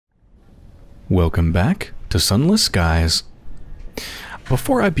Welcome back to Sunless Skies.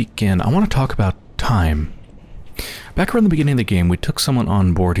 Before I begin, I want to talk about time. Back around the beginning of the game, we took someone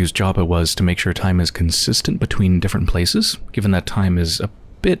on board whose job it was to make sure time is consistent between different places, given that time is a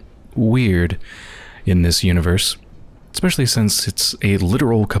bit weird in this universe, especially since it's a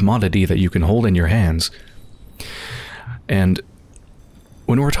literal commodity that you can hold in your hands. And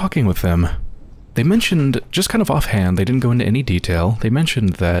when we were talking with them, they mentioned, just kind of offhand, they didn't go into any detail, they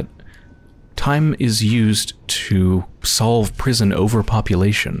mentioned that time is used to solve prison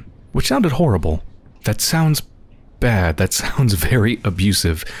overpopulation, which sounded horrible. That sounds bad. That sounds very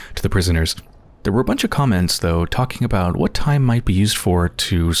abusive to the prisoners. There were a bunch of comments, though, talking about what time might be used for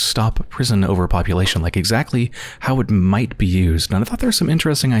to stop prison overpopulation, like exactly how it might be used, and I thought there were some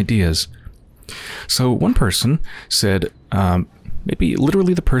interesting ideas. So one person said, maybe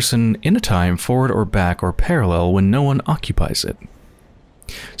literally the person in a time forward or back or parallel when no one occupies it.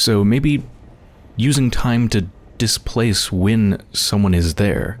 So maybe using time to displace when someone is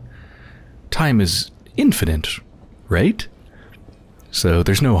there. Time is infinite, right? So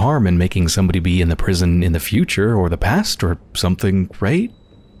there's no harm in making somebody be in the prison in the future or the past or something, right?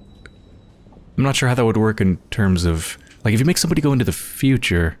 I'm not sure how that would work in terms of, like, if you make somebody go into the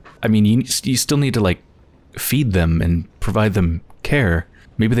future, I mean, you still need to, like, feed them and provide them care.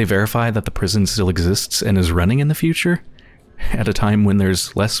 Maybe they verify that the prison still exists and is running in the future at a time when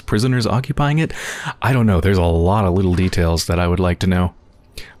there's less prisoners occupying it. I don't know. There's a lot of little details that I would like to know.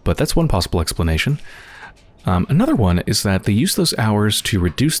 But that's one possible explanation. Another one is that they use those hours to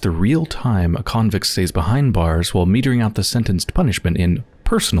reduce the real time a convict stays behind bars while metering out the sentenced punishment in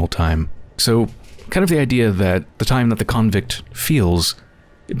personal time. So, kind of the idea that the time that the convict feels,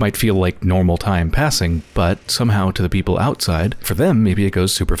 it might feel like normal time passing, but somehow to the people outside, for them, maybe it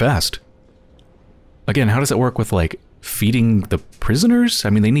goes super fast. Again, how does that work with, like, feeding the prisoners? I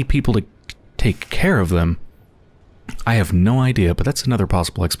mean, they need people to take care of them. I have no idea, but that's another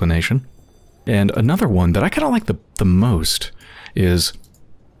possible explanation. And another one that I kind of like the most is,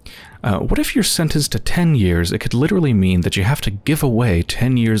 what if you're sentenced to 10 years? It could literally mean that you have to give away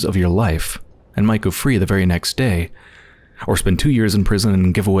 10 years of your life and might go free the very next day. Or spend 2 years in prison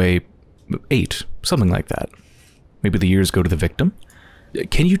and give away 8, something like that. Maybe the years go to the victim.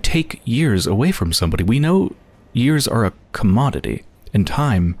 Can you take years away from somebody? We know years are a commodity, and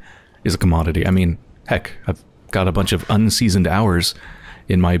time is a commodity. I mean, heck, I've got a bunch of unseasoned hours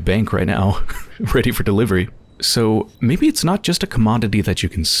in my bank right now, ready for delivery. So maybe it's not just a commodity that you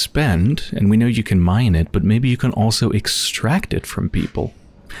can spend, and we know you can mine it, but maybe you can also extract it from people.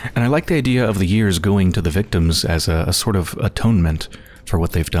 And I like the idea of the years going to the victims as a sort of atonement for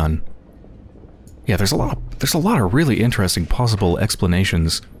what they've done. Yeah, there's a lot of really interesting possible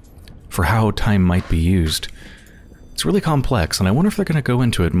explanations for how time might be used. It's really complex, and I wonder if they're going to go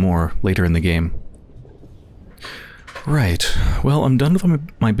into it more later in the game. Right, well, I'm done with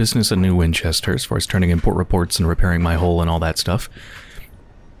my business at New Winchester as far as turning in port reports and repairing my hull and all that stuff.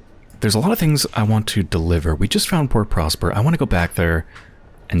 There's a lot of things I want to deliver. We just found Port Prosper. I want to go back there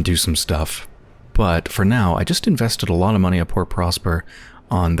and do some stuff. But for now, I just invested a lot of money at Port Prosper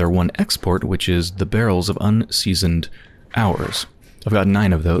on their one export, which is the barrels of unseasoned hours. I've got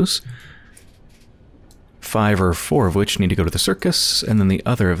 9 of those. 5 or 4 of which need to go to the circus, and then the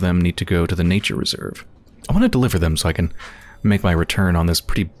other of them need to go to the nature reserve. I want to deliver them so I can make my return on this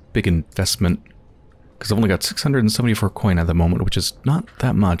pretty big investment, because I've only got 674 coin at the moment, which is not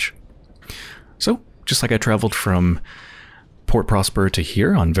that much. So, just like I traveled from Port Prosper to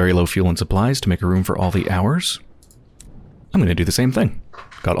here on very low fuel and supplies to make room for all the hours, I'm going to do the same thing.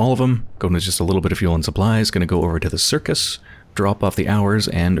 Got all of them, going with just a little bit of fuel and supplies, going to go over to the circus, drop off the hours,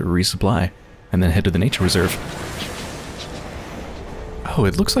 and resupply, and then head to the nature reserve. Oh,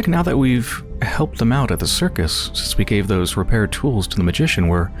 it looks like now that we've helped them out at the circus, since we gave those repair tools to the magician,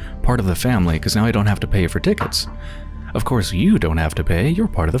 we're part of the family, because now I don't have to pay for tickets. Of course, you don't have to pay, you're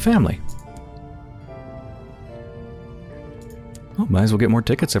part of the family. Well, might as well get more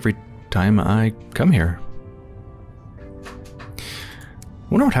tickets every time I come here. I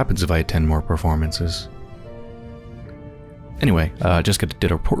wonder what happens if I attend more performances. Anyway, just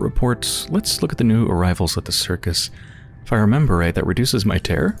did our port reports. Let's look at the new arrivals at the circus. If I remember right, that reduces my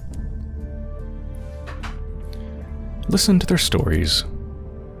terror. Listen to their stories.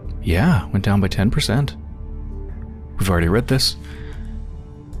 Yeah, went down by 10%. We've already read this.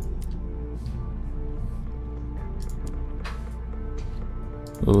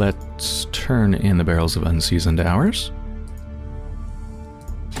 Let's turn in the barrels of unseasoned hours.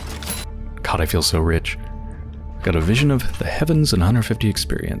 God, I feel so rich. Got a vision of the heavens and 150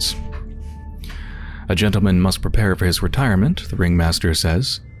 experience. A gentleman must prepare for his retirement, the ringmaster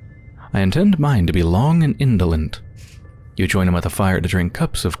says. I intend mine to be long and indolent. You join him at the fire to drink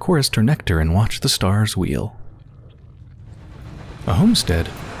cups of chorister nectar and watch the stars wheel. A homestead.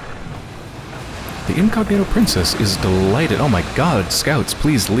 The incognito princess is delighted. Oh my god, scouts,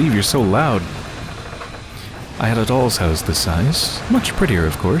 please leave, you're so loud. I had a doll's house this size. Much prettier,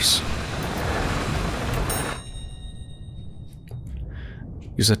 of course.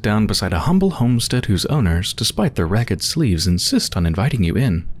 You sit down beside a humble homestead whose owners, despite their ragged sleeves, insist on inviting you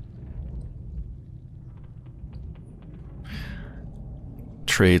in.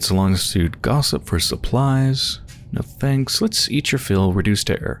 Trades long-sued gossip for supplies. No thanks. Let's eat your fill, reduce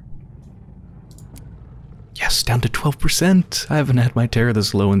terror. Yes, down to 12%. I haven't had my terror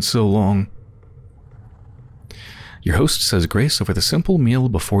this low in so long. Your host says grace over the simple meal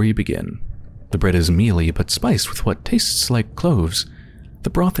before you begin. The bread is mealy, but spiced with what tastes like cloves. The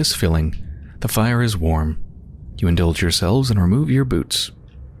broth is filling. The fire is warm. You indulge yourselves and remove your boots.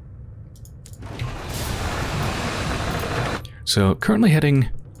 So, currently heading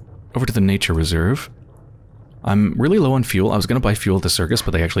over to the nature reserve. I'm really low on fuel. I was going to buy fuel at the circus,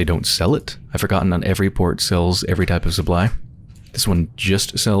 but they actually don't sell it. I've forgotten not every port sells every type of supply. This one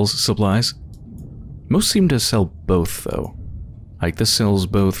just sells supplies. Most seem to sell both, though. Like, this sells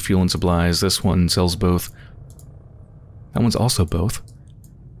both fuel and supplies. This one sells both. That one's also both.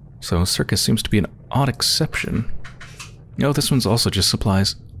 So, circus seems to be an odd exception. No, this one's also just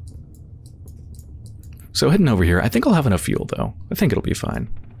supplies. So, heading over here. I think I'll have enough fuel, though. I think it'll be fine.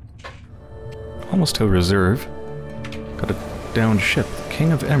 Almost to a reserve. Got a downed ship,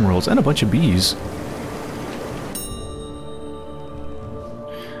 King of Emeralds, and a bunch of bees.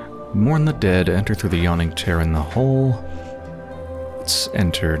 Mourn the dead, enter through the yawning tear in the hull. Let's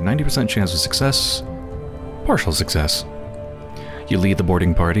enter. 90% chance of success. Partial success. You lead the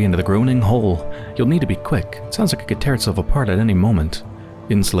boarding party into the groaning hull. You'll need to be quick. It sounds like it could tear itself apart at any moment.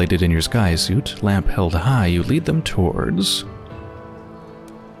 Insulated in your sky suit, lamp held high, you lead them towards...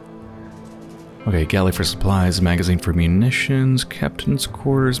 Okay, galley for supplies, magazine for munitions, captain's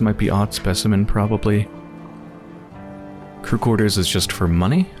quarters might be odd specimen, probably. Crew quarters is just for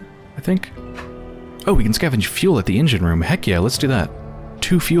money, I think. Oh, we can scavenge fuel at the engine room. Heck yeah, let's do that.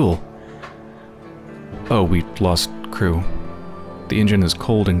 2 fuel. Oh, we lost crew. The engine is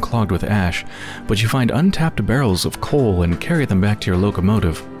cold and clogged with ash, but you find untapped barrels of coal and carry them back to your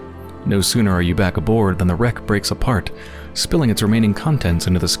locomotive. No sooner are you back aboard than the wreck breaks apart, spilling its remaining contents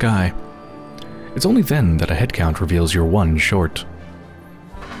into the sky. It's only then that a head count reveals you're 1 short.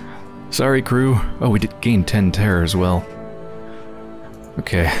 Sorry, crew. Oh, we did gain 10 terror as well.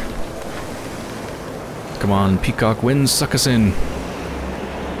 Okay. Come on, Peacock Winds, suck us in.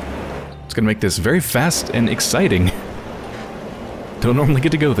 It's gonna make this very fast and exciting. Don't normally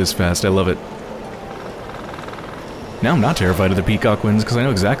get to go this fast, I love it. Now I'm not terrified of the Peacock Winds because I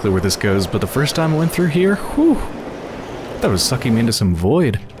know exactly where this goes, but the first time I went through here, whew, that was sucking me into some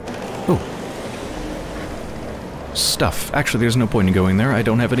void. Oh. Stuff. Actually, there's no point in going there, I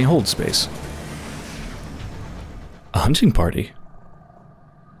don't have any hold space. A hunting party?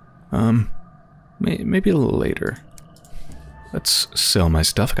 Maybe a little later. Let's sell my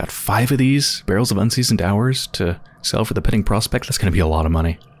stuff. I got 5 of these barrels of unseasoned hours to sell for the petting prospect. That's going to be a lot of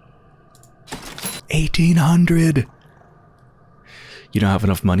money. 1,800! You don't have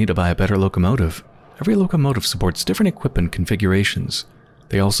enough money to buy a better locomotive. Every locomotive supports different equipment configurations.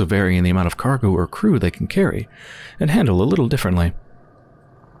 They also vary in the amount of cargo or crew they can carry, and handle a little differently.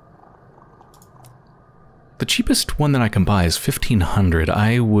 The cheapest one that I can buy is 1,500.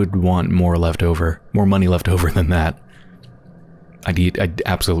 I would want more left over, more money left over than that. I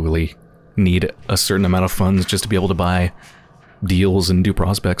absolutely need a certain amount of funds just to be able to buy deals and do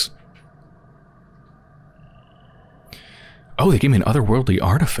prospects. Oh, they gave me an otherworldly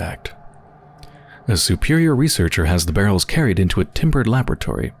artifact. A superior researcher has the barrels carried into a timbered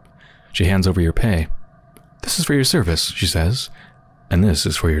laboratory. She hands over your pay. This is for your service, she says, and this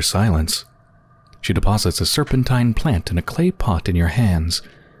is for your silence. She deposits a serpentine plant in a clay pot in your hands.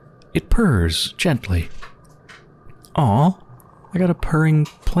 It purrs gently. Aw, I got a purring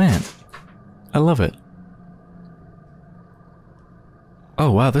plant. I love it. Oh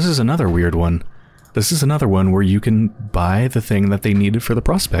wow, this is another weird one. This is another one where you can buy the thing that they needed for the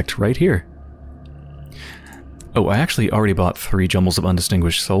prospect right here. Oh, I actually already bought 3 jumbles of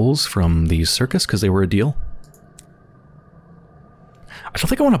undistinguished souls from the circus because they were a deal. I don't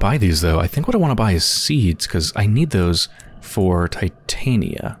think I want to buy these, though. I think what I want to buy is seeds, because I need those for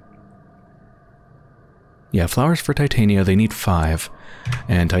Titania. Yeah, flowers for Titania, they need 5.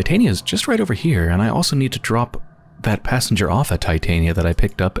 And Titania is just right over here, and I also need to drop that passenger off at Titania that I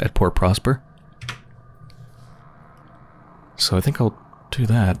picked up at Port Prosper. So I think I'll do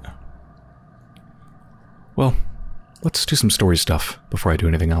that. Well, let's do some story stuff before I do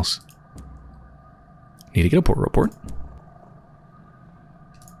anything else. Need to get a port report.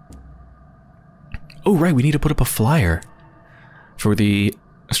 Oh, right, we need to put up a flyer for the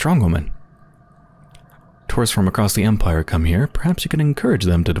Strongwoman. Tourists from across the Empire come here. Perhaps you can encourage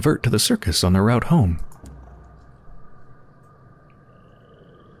them to divert to the circus on their route home.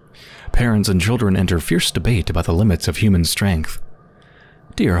 Parents and children enter fierce debate about the limits of human strength.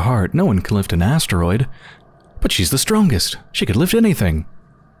 Dear heart, no one can lift an asteroid. But she's the strongest. She could lift anything.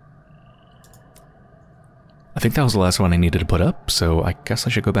 I think that was the last one I needed to put up, so I guess I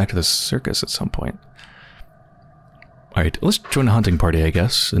should go back to the circus at some point. Alright, let's join a hunting party, I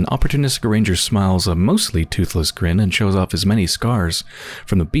guess. An opportunistic ranger smiles a mostly toothless grin and shows off his many scars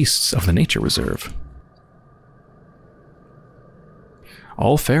from the beasts of the nature reserve.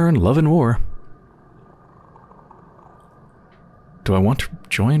 All fair in love and war. Do I want to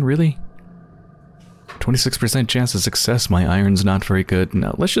join, really? 26% chance of success, my iron's not very good.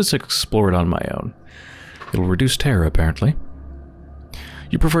 No, let's just explore it on my own. It'll reduce terror, apparently.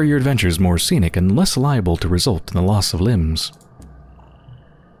 You prefer your adventures more scenic and less liable to result in the loss of limbs.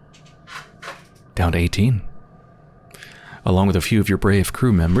 Down to 18. Along with a few of your brave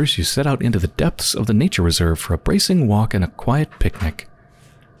crew members, you set out into the depths of the nature reserve for a bracing walk and a quiet picnic.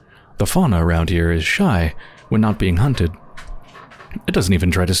 The fauna around here is shy when not being hunted. It doesn't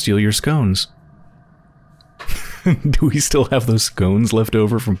even try to steal your scones. Do we still have those scones left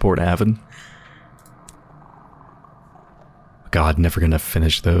over from Port Haven? God, never gonna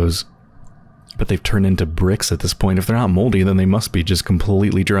finish those. But they've turned into bricks at this point. If they're not moldy, then they must be just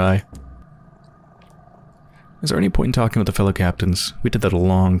completely dry. Is there any point in talking with the fellow captains? We did that a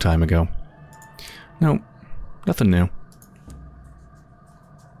long time ago. No, nothing new.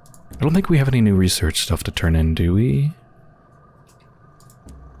 I don't think we have any new research stuff to turn in, do we?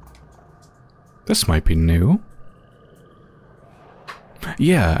 This might be new.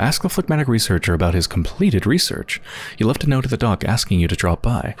 Yeah, ask the phlegmatic researcher about his completed research. He left a note at the dock asking you to drop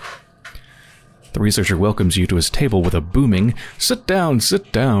by. The researcher welcomes you to his table with a booming, "Sit down,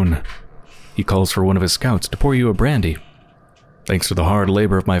 sit down." He calls for one of his scouts to pour you a brandy. Thanks to the hard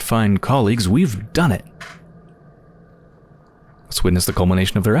labor of my fine colleagues, we've done it. Let's witness the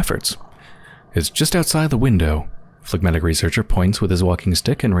culmination of their efforts. It's just outside the window. Phlegmatic researcher points with his walking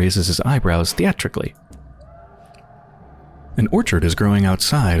stick and raises his eyebrows theatrically. An orchard is growing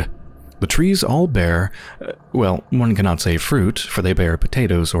outside. The trees all bear, well, one cannot say fruit, for they bear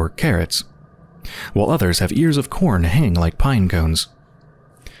potatoes or carrots, while others have ears of corn hanging like pine cones.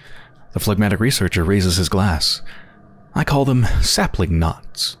 The phlegmatic researcher raises his glass. I call them sapling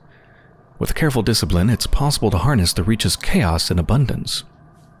knots. With careful discipline, it's possible to harness the reach's chaos in abundance.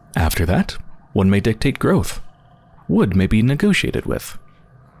 After that, one may dictate growth. Wood may be negotiated with.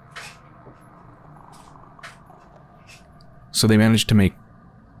 So they managed to make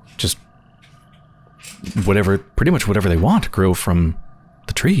just whatever, pretty much whatever they want, grow from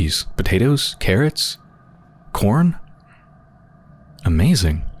the trees. Potatoes, carrots, corn.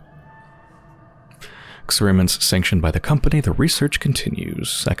 Amazing. Experiments sanctioned by the company, the research continues.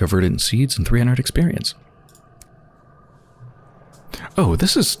 Sack of verdant seeds and 300 experience. Oh,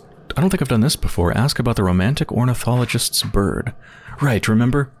 this is... I don't think I've done this before. Ask about the romantic ornithologist's bird. Right,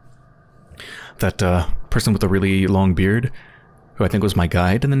 remember? That person with a really long beard, who I think was my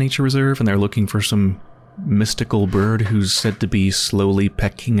guide in the nature reserve, and they're looking for some mystical bird who's said to be slowly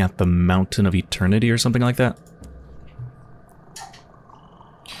pecking at the mountain of eternity or something like that.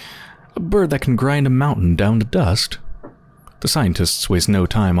 A bird that can grind a mountain down to dust. The scientists waste no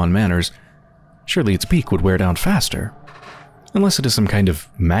time on manners. Surely its beak would wear down faster. Unless it is some kind of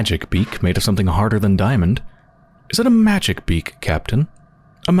magic beak made of something harder than diamond. Is it a magic beak, Captain?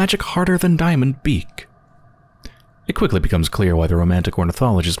 A magic harder than diamond beak. It quickly becomes clear why the romantic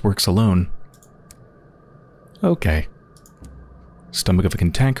ornithologist works alone. Okay. Stomach of a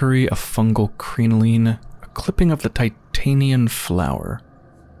cantankery, a fungal crinoline, a clipping of the titanian flower.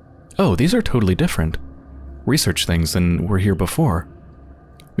 Oh, these are totally different research things than were here before.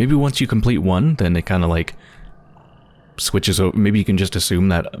 Maybe once you complete one, then it kind of like switches over. Maybe you can just assume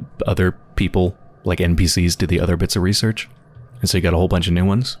that other people, like NPCs, did the other bits of research. And so you got a whole bunch of new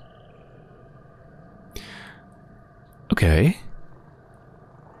ones. Okay.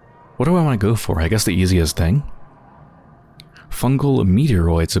 What do I want to go for? I guess the easiest thing. Fungal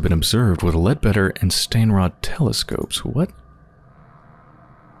meteoroids have been observed with Leadbetter and Steinrod telescopes. What?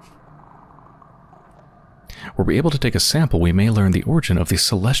 Were we able to take a sample, we may learn the origin of the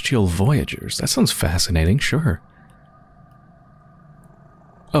celestial voyagers. That sounds fascinating, sure.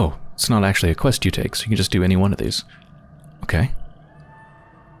 Oh, it's not actually a quest you take, so you can just do any one of these. Okay.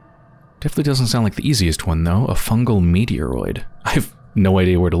 Definitely doesn't sound like the easiest one, though. A fungal meteoroid. I have no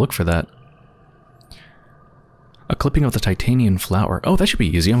idea where to look for that. A clipping of the titanium flower. Oh, that should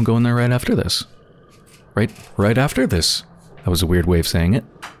be easy. I'm going there right after this. Right after this. That was a weird way of saying it.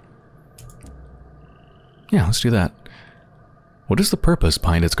 Yeah, let's do that. What is the purpose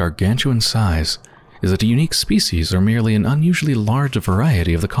behind its gargantuan size? Is it a unique species or merely an unusually large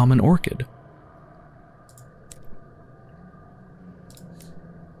variety of the common orchid?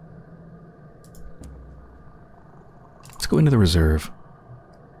 Let's go into the reserve.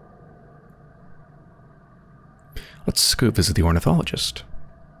 Let's go visit the ornithologist.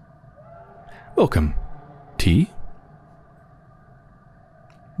 Welcome. Tea?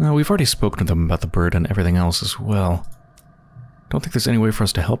 No, we've already spoken to them about the bird and everything else as well. Don't think there's any way for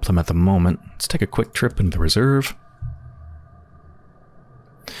us to help them at the moment. Let's take a quick trip into the reserve.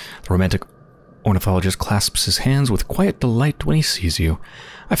 The romantic ornithologist clasps his hands with quiet delight when he sees you.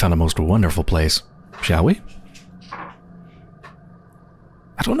 I found a most wonderful place. Shall we?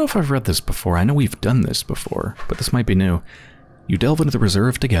 I don't know if I've read this before. I know we've done this before, but this might be new. You delve into the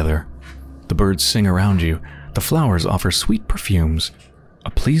reserve together. The birds sing around you. The flowers offer sweet perfumes. A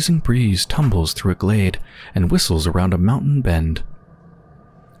pleasing breeze tumbles through a glade and whistles around a mountain bend.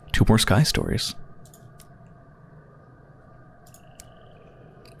 2 more sky stories.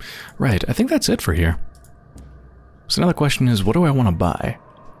 Right, I think that's it for here. So now the question is, what do I want to buy?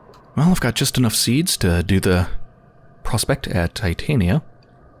 Well, I've got just enough seeds to do the prospect at Titania.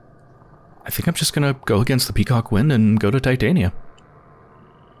 I think I'm just gonna go against the Peacock Wind and go to Titania.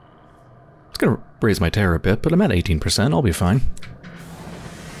 It's gonna raise my terror a bit, but I'm at 18%, I'll be fine.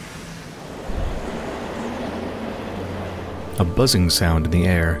 A buzzing sound in the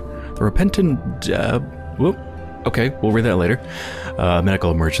air. The repentant... whoop. Okay, we'll read that later. Medical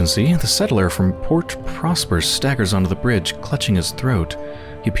emergency. The settler from Port Prosper staggers onto the bridge, clutching his throat.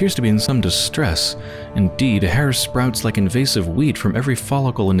 He appears to be in some distress. Indeed, hair sprouts like invasive weed from every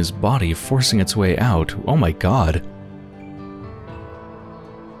follicle in his body, forcing its way out. Oh my god.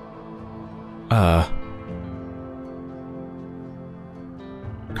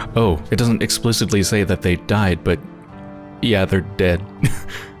 Oh, it doesn't explicitly say that they died, but... yeah, they're dead.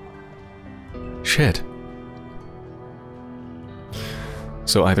 Shit.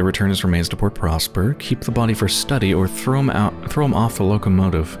 So either return his remains to Port Prosper, keep the body for study, or throw him off the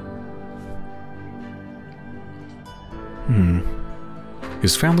locomotive.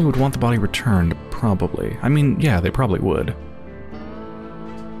 His family would want the body returned, probably. I mean, yeah, they probably would.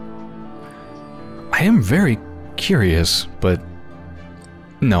 I am very curious, but...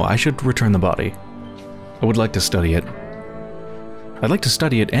 no, I should return the body. I would like to study it. I'd like to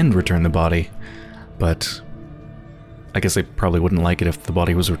study it and return the body, but I guess they probably wouldn't like it if the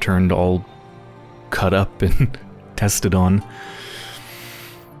body was returned all cut up and tested on.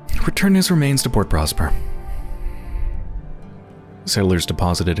 Return his remains to Port Prosper. Settlers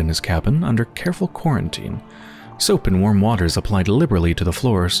deposited in his cabin under careful quarantine. Soap and warm waters applied liberally to the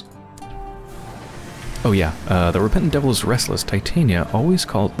floors. Oh yeah, the repentant devil is restless. Titania always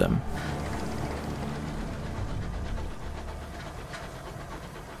called them.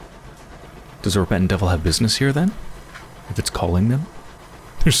 Does the repentant devil have business here, then? If it's calling them?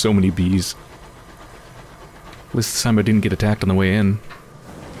 There's so many bees. At least this time I didn't get attacked on the way in.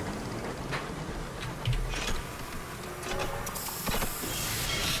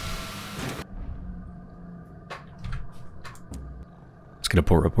 Let's get a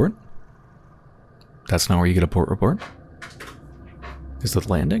port report. That's not where you get a port report. Is the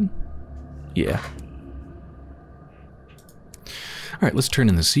landing? Yeah. Alright, let's turn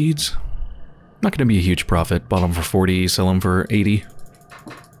in the seeds. Not going to be a huge profit. Bought them for 40, sell them for 80.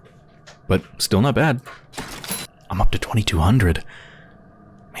 But still not bad. I'm up to 2,200.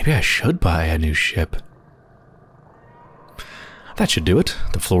 Maybe I should buy a new ship. That should do it,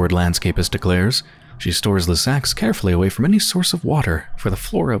 the florid landscapist declares. She stores the sacks carefully away from any source of water, for the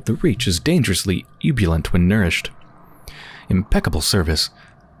flora of the reach is dangerously ebullient when nourished. Impeccable service.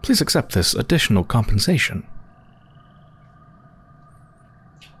 Please accept this additional compensation.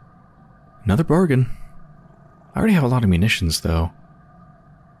 Another bargain. I already have a lot of munitions, though.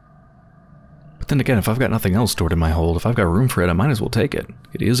 But then again, if I've got nothing else stored in my hold, if I've got room for it, I might as well take it.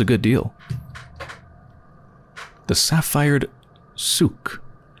 It is a good deal. The Sapphired Souk.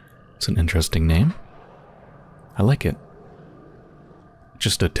 It's an interesting name. I like it.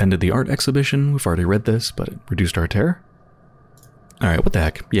 Just attended the art exhibition. We've already read this, but it reduced our terror. Alright, what the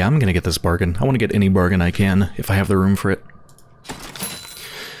heck. Yeah, I'm gonna get this bargain. I want to get any bargain I can, if I have the room for it.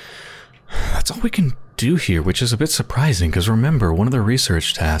 That's all we can do here, which is a bit surprising, because remember, one of the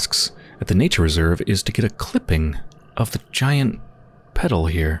research tasks at the nature reserve is to get a clipping of the giant petal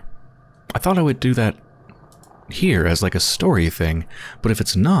here. I thought I would do that here as like a story thing, but if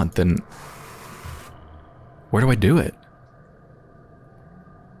it's not, then where do I do it?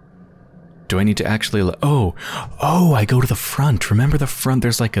 Do I need to actually... Oh, I go to the front. Remember the front?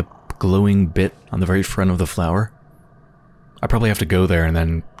 There's like a glowing bit on the very front of the flower. I probably have to go there and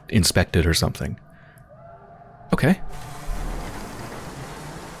then inspect it or something. Okay.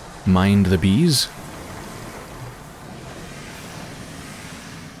 Mind the bees.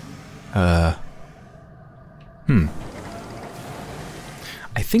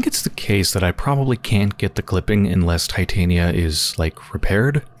 I think it's the case that I probably can't get the clipping unless Titania is, like,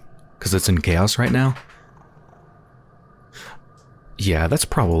 repaired. Because it's in chaos right now. Yeah, that's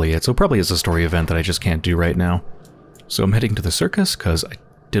probably it. So probably it's a story event that I just can't do right now. So I'm heading to the circus because I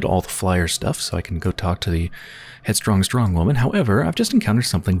did all the flyer stuff so I can go talk to the headstrong strong woman. However, I've just encountered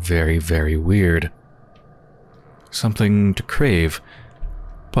something very, very weird. Something to crave.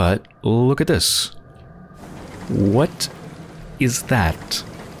 But look at this. What is that?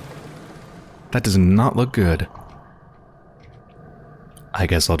 That does not look good. I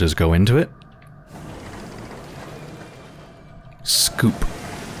guess I'll just go into it. Scoop.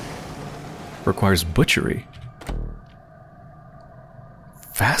 Requires butchery.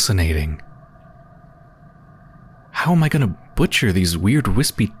 Fascinating. How am I gonna butcher these weird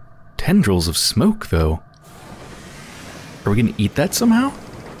wispy tendrils of smoke, though? Are we gonna eat that somehow?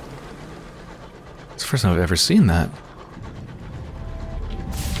 It's the first time I've ever seen that.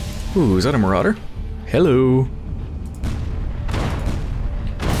 Ooh, is that a marauder? Hello.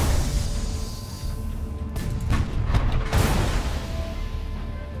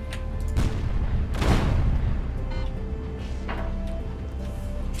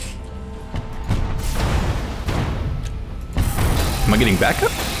 Am I getting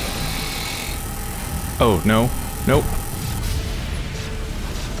backup? Oh, no. Nope.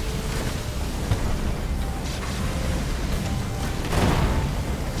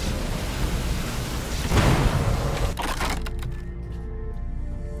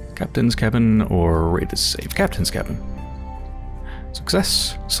 Captain's cabin or raid the safe? Captain's cabin.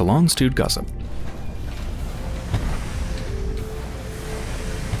 Success. Salon stewed gossip.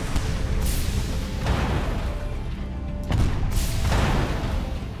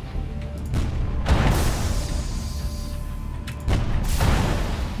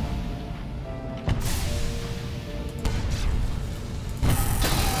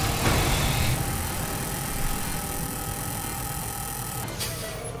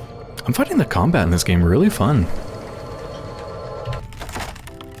 I'm finding the combat in this game really fun.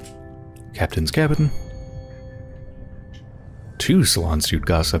 Captain's cabin. 2 salon stewed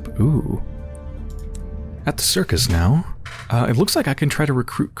gossip. Ooh. At the circus now. It looks like I can try to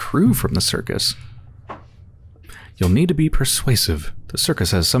recruit crew from the circus. You'll need to be persuasive. The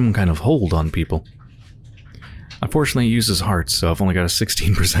circus has some kind of hold on people. Unfortunately, it uses hearts, so I've only got a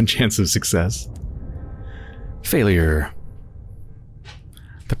 16% chance of success. Failure.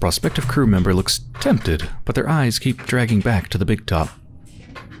 The prospective crew member looks tempted, but their eyes keep dragging back to the big top.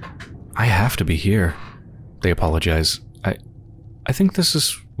 I have to be here. They apologize. I think this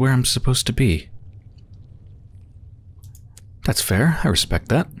is where I'm supposed to be. That's fair. I respect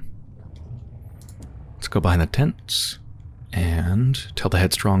that. Let's go behind the tents and tell the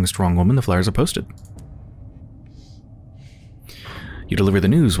headstrong, strong woman the flyers are posted. You deliver the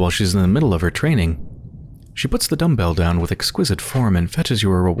news while she's in the middle of her training. She puts the dumbbell down with exquisite form and fetches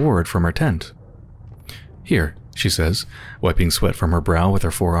you a reward from her tent. Here, she says, wiping sweat from her brow with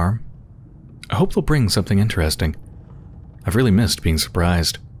her forearm. I hope they'll bring something interesting. I've really missed being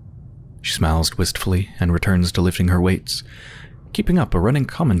surprised. She smiles wistfully and returns to lifting her weights, keeping up a running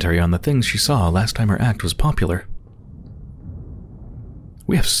commentary on the things she saw last time her act was popular.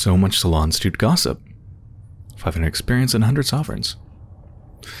 We have so much salon stewed gossip. 500 experience and 100 sovereigns.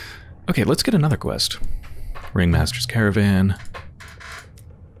 Okay, let's get another quest. Ringmaster's Caravan.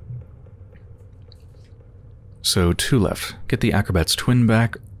 So 2 left. Get the acrobat's twin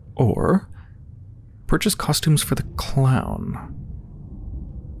back, or purchase costumes for the clown.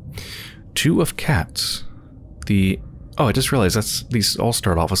 2 of cats. Oh, I just realized these all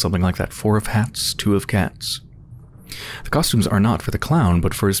start off with something like that. 4 of hats, 2 of cats. The costumes are not for the clown,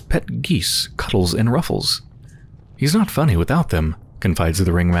 but for his pet geese, Cuddles and Ruffles. He's not funny without them, confides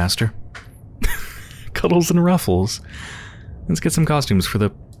the ringmaster. Cuddles and Ruffles. Let's get some costumes for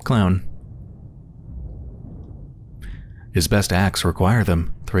the clown. His best acts require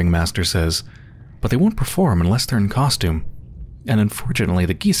them, the ringmaster says, but they won't perform unless they're in costume. And unfortunately,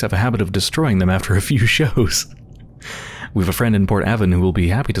 the geese have a habit of destroying them after a few shows. We have a friend in Port Avon who will be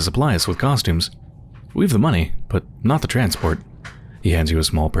happy to supply us with costumes. We have the money, but not the transport. He hands you a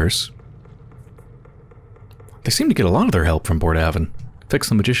small purse. They seem to get a lot of their help from Port Avon. Fix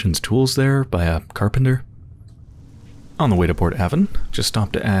the magician's tools there by a carpenter. On the way to Port Avon, just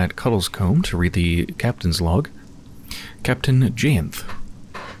stopped at Cuddle's Combe to read the captain's log. Captain Jayanth.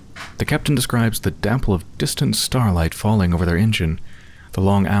 The captain describes the dapple of distant starlight falling over their engine, the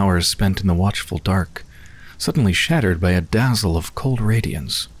long hours spent in the watchful dark, suddenly shattered by a dazzle of cold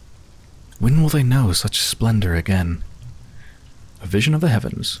radiance. When will they know such splendor again? A vision of the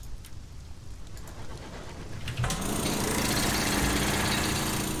heavens.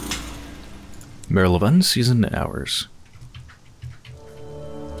 Barrel of unseasoned hours.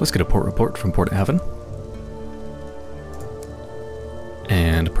 Let's get a port report from Port Avon.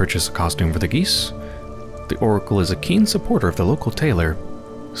 And purchase a costume for the Geese. The Oracle is a keen supporter of the local tailor.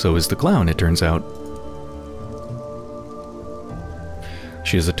 So is the clown, it turns out.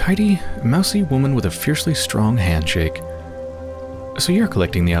 She is a tidy, mousy woman with a fiercely strong handshake. So you're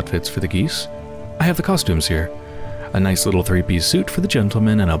collecting the outfits for the Geese? I have the costumes here. A nice little three-piece suit for the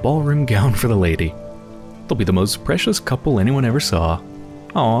gentleman and a ballroom gown for the lady. They'll be the most precious couple anyone ever saw.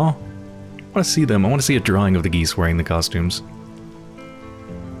 Aw, I want to see them. I want to see a drawing of the Geese wearing the costumes.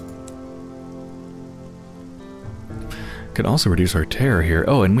 Could also reduce our terror here.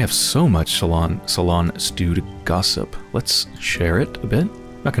 Oh, and we have so much salon stewed gossip. Let's share it a bit.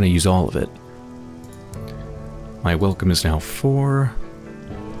 Not going to use all of it. My welcome is now 4.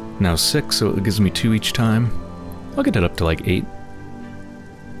 Now 6, so it gives me 2 each time. I'll get it up to like 8.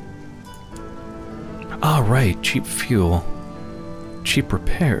 Ah, right, cheap fuel. Cheap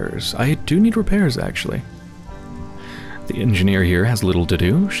repairs. I do need repairs, actually. The engineer here has little to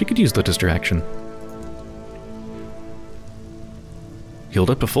do. She could use the distraction. Healed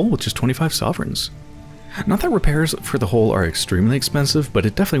up to full with just 25 sovereigns. Not that repairs for the hull are extremely expensive, but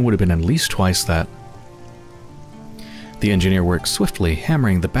it definitely would have been at least twice that. The engineer works swiftly,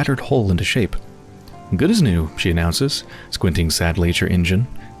 hammering the battered hull into shape. Good as new, she announces, squinting sadly at your engine.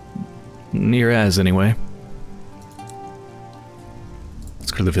 Near as, anyway.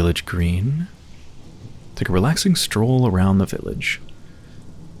 Let's go to the village green. Take a relaxing stroll around the village.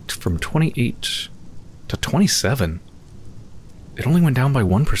 From 28 to 27. It only went down by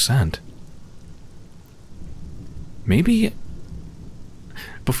 1%. Maybe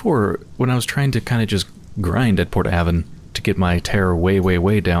before, when I was trying to kind of just grind at Port Avon to get my terror way, way,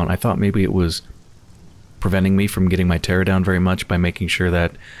 way down, I thought maybe it was preventing me from getting my terror down very much by making sure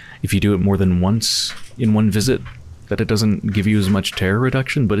that if you do it more than once in one visit, that it doesn't give you as much terror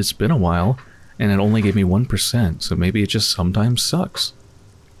reduction, but it's been a while, and it only gave me 1%, so maybe it just sometimes sucks.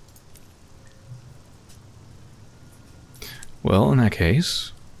 Well, in that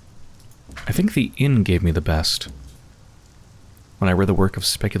case, I think the inn gave me the best. When I read the work of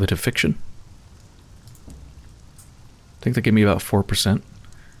speculative fiction. I think that gave me about 4%.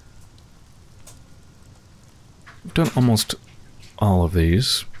 I've done almost all of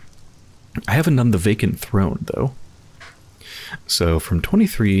these. I haven't done the vacant throne, though. So, from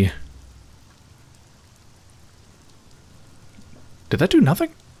 23... Did that do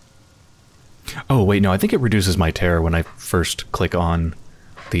nothing? Oh, wait, no, I think it reduces my terror when I first click on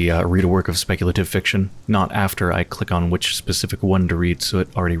the read a work of speculative fiction, not after I click on which specific one to read, so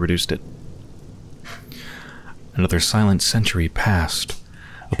it already reduced it. Another silent century passed.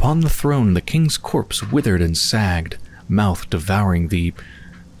 Upon the throne, the king's corpse withered and sagged, mouth devouring the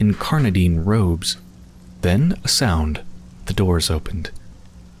incarnadine robes. Then a sound. The doors opened.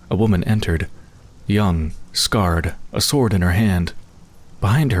 A woman entered, young, scarred, a sword in her hand.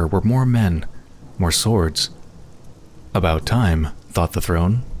 Behind her were more men, more swords. About time, thought the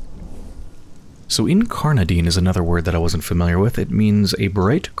throne. So incarnadine is another word that I wasn't familiar with. It means a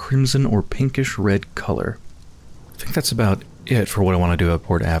bright crimson or pinkish red color. I think that's about it for what I want to do at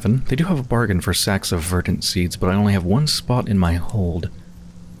Port Avon. They do have a bargain for sacks of verdant seeds, but I only have 1 spot in my hold.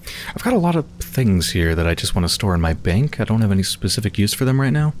 I've got a lot of things here that I just want to store in my bank. I don't have any specific use for them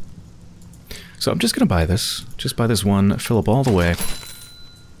right now. So I'm just going to buy this. Just buy this one, fill up all the way.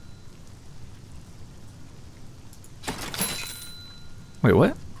 Wait,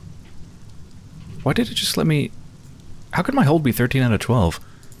 what? Why did it just let me... How could my hold be 13 out of 12?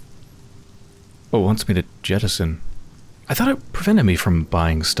 Oh, it wants me to jettison. I thought it prevented me from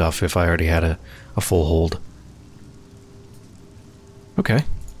buying stuff if I already had a full hold. Okay.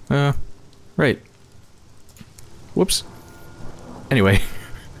 Right. Whoops. Anyway.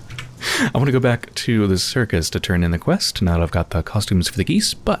 I want to go back to the circus to turn in the quest, now that I've got the costumes for the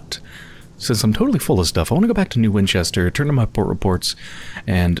geese, but... Since I'm totally full of stuff, I want to go back to New Winchester, turn in my port reports,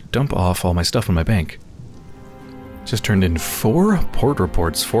 and dump off all my stuff in my bank. Just turned in 4 port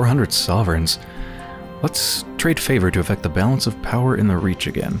reports, 400 sovereigns. Let's trade favor to affect the balance of power in the Reach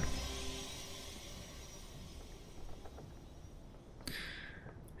again.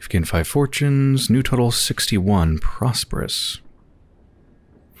 Gain 5 fortunes. New total 61. Prosperous.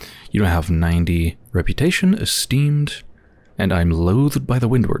 You don't have 90. Reputation, esteemed. And I'm loathed by the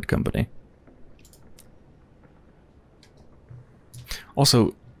Windward Company.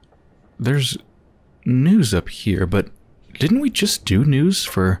 Also, there's news up here, but didn't we just do news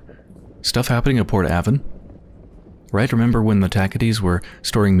for stuff happening at Port Avon? Right? Remember when the Tacites were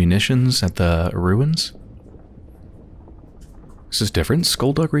storing munitions at the ruins? This is different.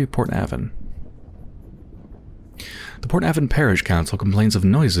 Skullduggery, Port Avon. The Port Avon Parish Council complains of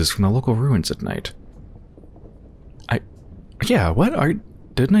noises from the local ruins at night. Yeah, what?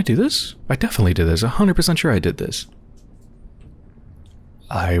 Didn't I do this? I definitely did this. 100% sure I did this.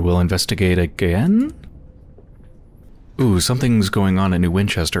 I will investigate again? Ooh, something's going on at New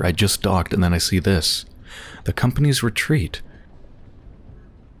Winchester. I just docked and then I see this. The company's retreat.